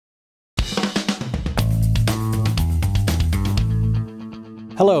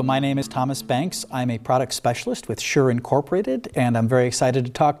Hello, my name is Thomas Banks. I'm a product specialist with Shure Incorporated, and I'm very excited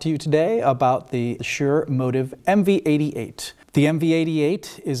to talk to you today about the Shure MOTIV MV88. The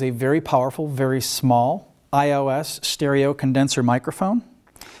MV88 is a very powerful, very small iOS stereo condenser microphone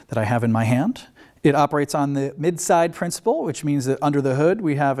that I have in my hand. It operates on the mid-side principle, which means that under the hood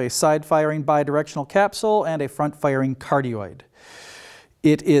we have a side-firing bidirectional capsule and a front-firing cardioid.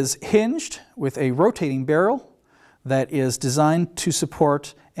 It is hinged with a rotating barrel that is designed to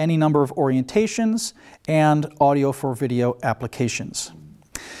support any number of orientations and audio for video applications.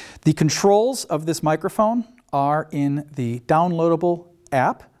 The controls of this microphone are in the downloadable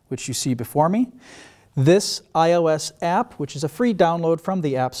app, which you see before me. This iOS app, which is a free download from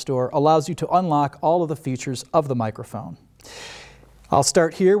the App Store, allows you to unlock all of the features of the microphone. I'll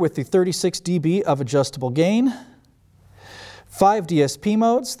start here with the 36 dB of adjustable gain, 5 DSP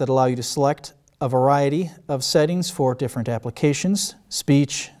modes that allow you to select a variety of settings for different applications: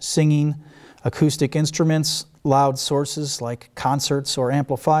 speech, singing, acoustic instruments, loud sources like concerts or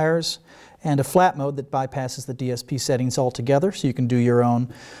amplifiers, and a flat mode that bypasses the DSP settings altogether, so you can do your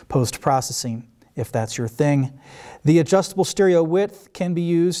own post-processing if that's your thing. The adjustable stereo width can be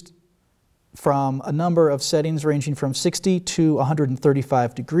used from a number of settings ranging from 60 to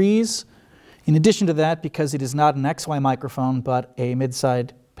 135 degrees. In addition to that, because it is not an XY microphone but a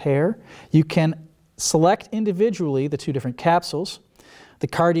mid-side pair, you can select individually the two different capsules. The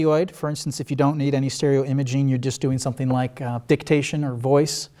cardioid, for instance, if you don't need any stereo imaging, you're just doing something like dictation or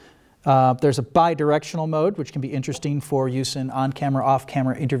voice. There's a bidirectional mode, which can be interesting for use in on-camera,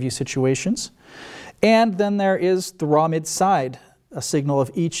 off-camera interview situations. And then there is the raw mid-side, a signal of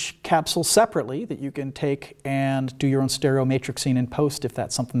each capsule separately that you can take and do your own stereo matrixing in post if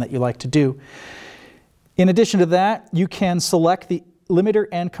that's something that you like to do. In addition to that, you can select the limiter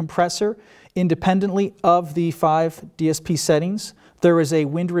and compressor independently of the 5 DSP settings. There is a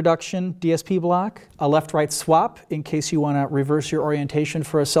wind reduction DSP block, a left-right swap in case you want to reverse your orientation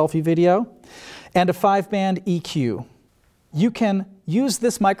for a selfie video, and a 5-band EQ. You can use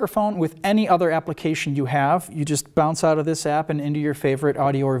this microphone with any other application you have. You just bounce out of this app and into your favorite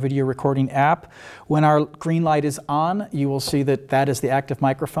audio or video recording app. When our green light is on, you will see that that is the active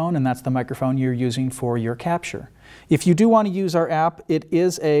microphone, and that's the microphone you're using for your capture. If you do want to use our app, it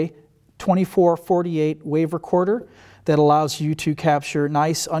is a 24/48 wave recorder that allows you to capture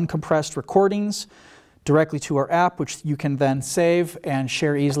nice uncompressed recordings directly to our app, which you can then save and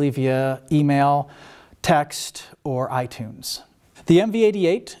share easily via email, text, or iTunes. The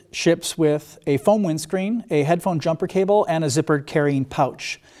MV88 ships with a foam windscreen, a headphone jumper cable, and a zippered carrying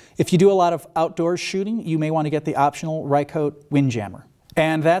pouch. If you do a lot of outdoor shooting, you may want to get the optional Rycote windjammer.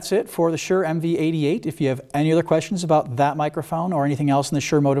 And that's it for the Shure MV88. If you have any other questions about that microphone or anything else in the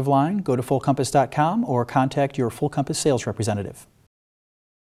Shure MOTIV line, go to fullcompass.com or contact your Full Compass sales representative.